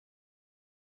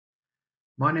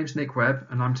My name's Nick Webb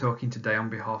and I'm talking today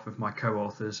on behalf of my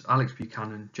co-authors Alex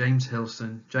Buchanan, James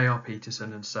Hilson, J.R.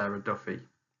 Peterson and Sarah Duffy.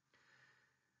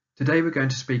 Today we're going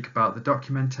to speak about the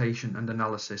documentation and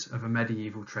analysis of a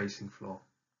medieval tracing floor.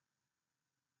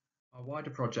 Our wider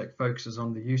project focuses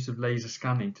on the use of laser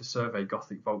scanning to survey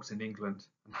Gothic vaults in England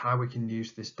and how we can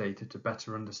use this data to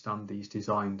better understand these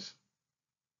designs.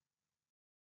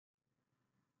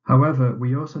 However,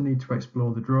 we also need to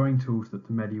explore the drawing tools that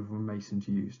the medieval masons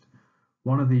used.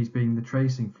 One of these being the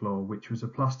tracing floor, which was a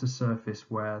plaster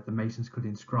surface where the masons could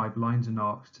inscribe lines and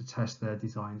arcs to test their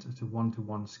designs at a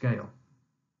 1:1 scale.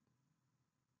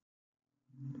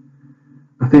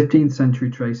 A 15th century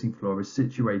tracing floor is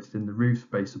situated in the roof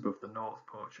space above the north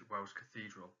porch at Wells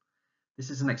Cathedral.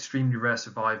 This is an extremely rare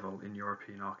survival in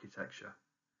European architecture.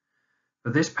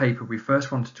 For this paper, we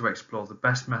first wanted to explore the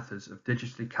best methods of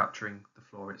digitally capturing the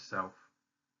floor itself.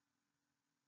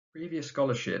 Previous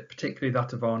scholarship, particularly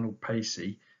that of Arnold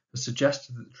Pacey, has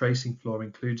suggested that the tracing floor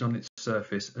includes on its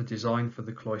surface a design for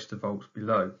the cloister vaults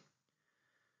below.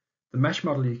 The mesh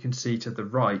model you can see to the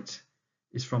right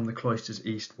is from the cloister's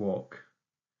east walk.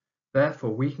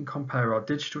 Therefore, we can compare our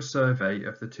digital survey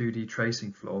of the 2D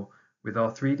tracing floor with our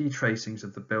 3D tracings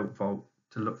of the built vault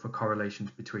to look for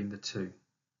correlations between the two.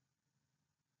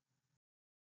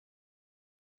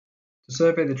 To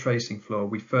survey the tracing floor,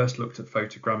 we first looked at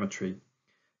photogrammetry.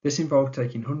 This involved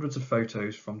taking hundreds of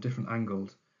photos from different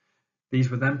angles. These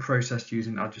were then processed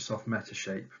using Agisoft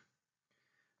Metashape.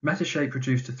 Metashape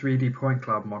produced a 3D point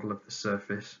cloud model of the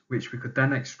surface, which we could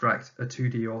then extract a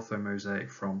 2D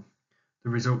orthomosaic from, the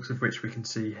results of which we can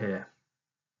see here.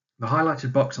 The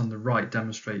highlighted box on the right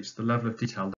demonstrates the level of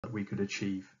detail that we could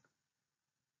achieve.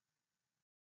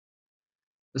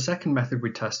 The second method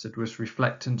we tested was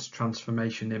reflectance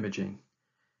transformation imaging.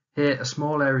 Here, a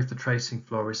small area of the tracing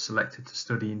floor is selected to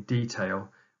study in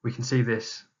detail. We can see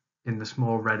this in the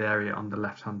small red area on the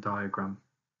left-hand diagram.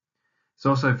 It's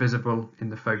also visible in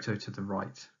the photo to the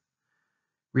right.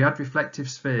 We add reflective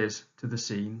spheres to the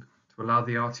scene to allow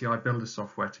the RTI Builder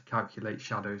software to calculate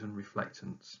shadows and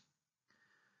reflectance.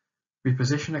 We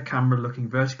position a camera looking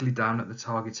vertically down at the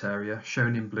target area,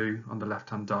 shown in blue on the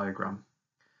left-hand diagram.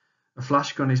 A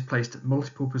flash gun is placed at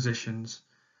multiple positions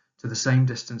to the same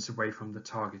distance away from the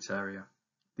target area.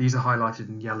 These are highlighted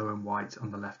in yellow and white on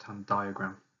the left-hand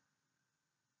diagram.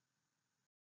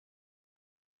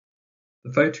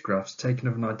 The photographs taken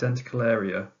of an identical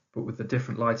area but with a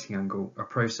different lighting angle are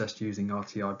processed using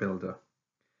RTI Builder.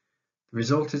 The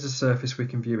result is a surface we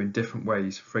can view in different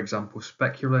ways. For example,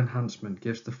 specular enhancement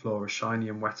gives the floor a shiny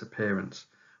and wet appearance,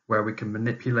 where we can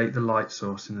manipulate the light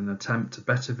source in an attempt to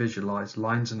better visualize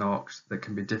lines and arcs that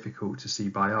can be difficult to see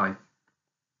by eye.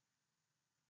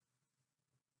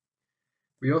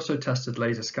 We also tested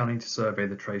laser scanning to survey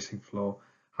the tracing floor,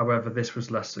 however this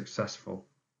was less successful.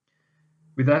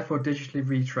 We therefore digitally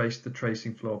retraced the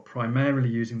tracing floor primarily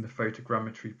using the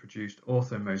photogrammetry produced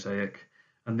orthomosaic,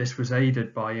 and this was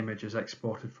aided by images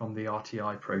exported from the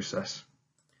RTI process.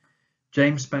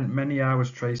 James spent many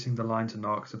hours tracing the lines and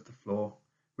arcs of the floor,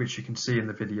 which you can see in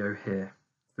the video here.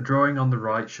 The drawing on the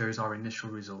right shows our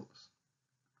initial results.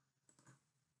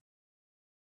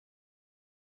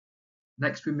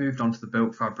 Next, we moved on to the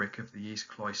built fabric of the east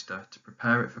cloister to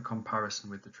prepare it for comparison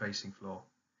with the tracing floor.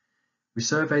 We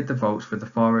surveyed the vaults with the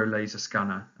Faro laser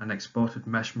scanner and exported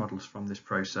mesh models from this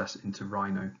process into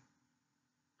Rhino.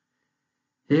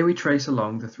 Here we trace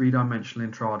along the three-dimensional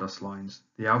intrados lines,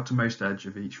 the outermost edge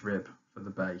of each rib for the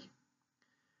bay.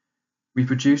 We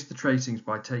produce the tracings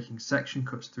by taking section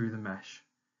cuts through the mesh.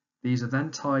 These are then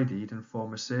tidied and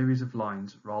form a series of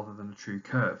lines rather than a true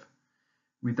curve.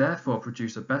 We therefore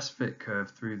produce a best fit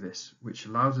curve through this, which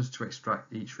allows us to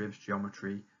extract each rib's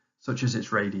geometry, such as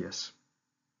its radius.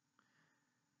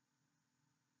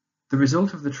 The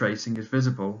result of the tracing is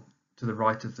visible to the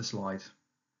right of the slide.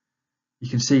 You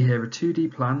can see here a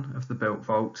 2D plan of the built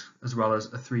vault, as well as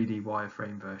a 3D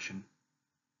wireframe version.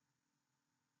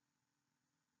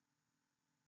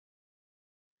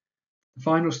 The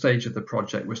final stage of the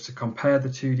project was to compare the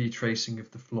 2D tracing of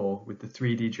the floor with the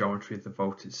 3D geometry of the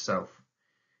vault itself.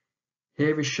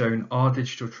 Here is shown our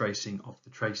digital tracing of the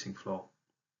tracing floor.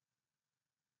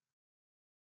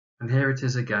 And here it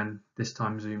is again, this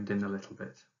time zoomed in a little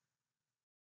bit.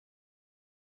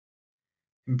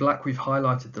 In black we've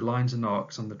highlighted the lines and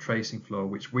arcs on the tracing floor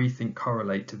which we think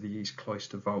correlate to the east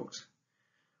cloister vault.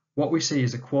 What we see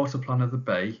is a quarter plan of the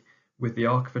bay with the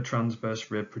arc of a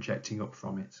transverse rib projecting up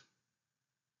from it.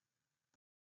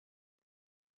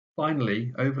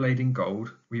 Finally, overlaid in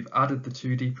gold, we've added the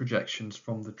 2D projections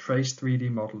from the traced 3D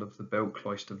model of the built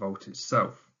cloister vault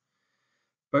itself.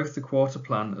 Both the quarter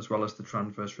plan as well as the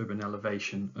transverse rib and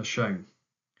elevation are shown.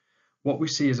 What we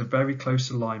see is a very close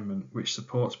alignment which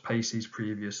supports Pacey's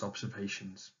previous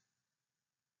observations.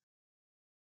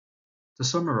 To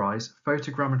summarise,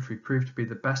 photogrammetry proved to be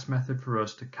the best method for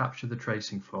us to capture the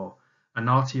tracing flaw, and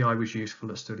RTI was useful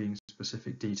at studying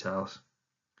specific details.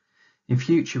 In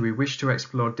future, we wish to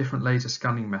explore different laser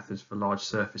scanning methods for large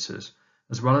surfaces,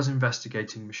 as well as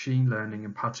investigating machine learning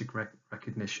and pattern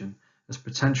recognition as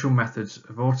potential methods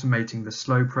of automating the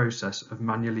slow process of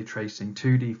manually tracing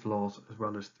 2D flaws as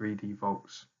well as 3D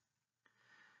vaults.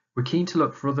 We're keen to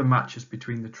look for other matches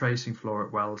between the tracing flaw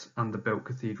at Wells and the built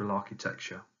cathedral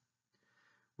architecture.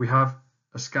 We have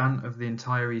a scan of the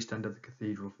entire east end of the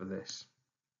cathedral for this.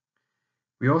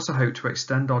 We also hope to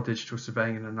extend our digital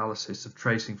surveying and analysis of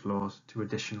tracing flaws to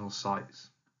additional sites.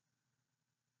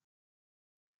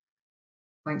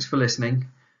 Thanks for listening.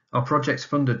 Our project's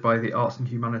funded by the Arts and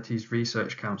Humanities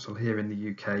Research Council here in the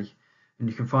UK, and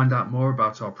you can find out more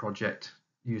about our project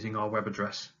using our web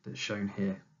address that's shown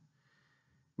here.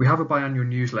 We have a biannual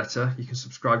newsletter. You can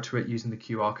subscribe to it using the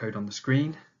QR code on the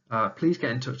screen. Please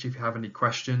get in touch if you have any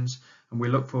questions, and we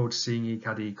look forward to seeing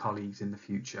eCAADe colleagues in the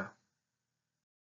future.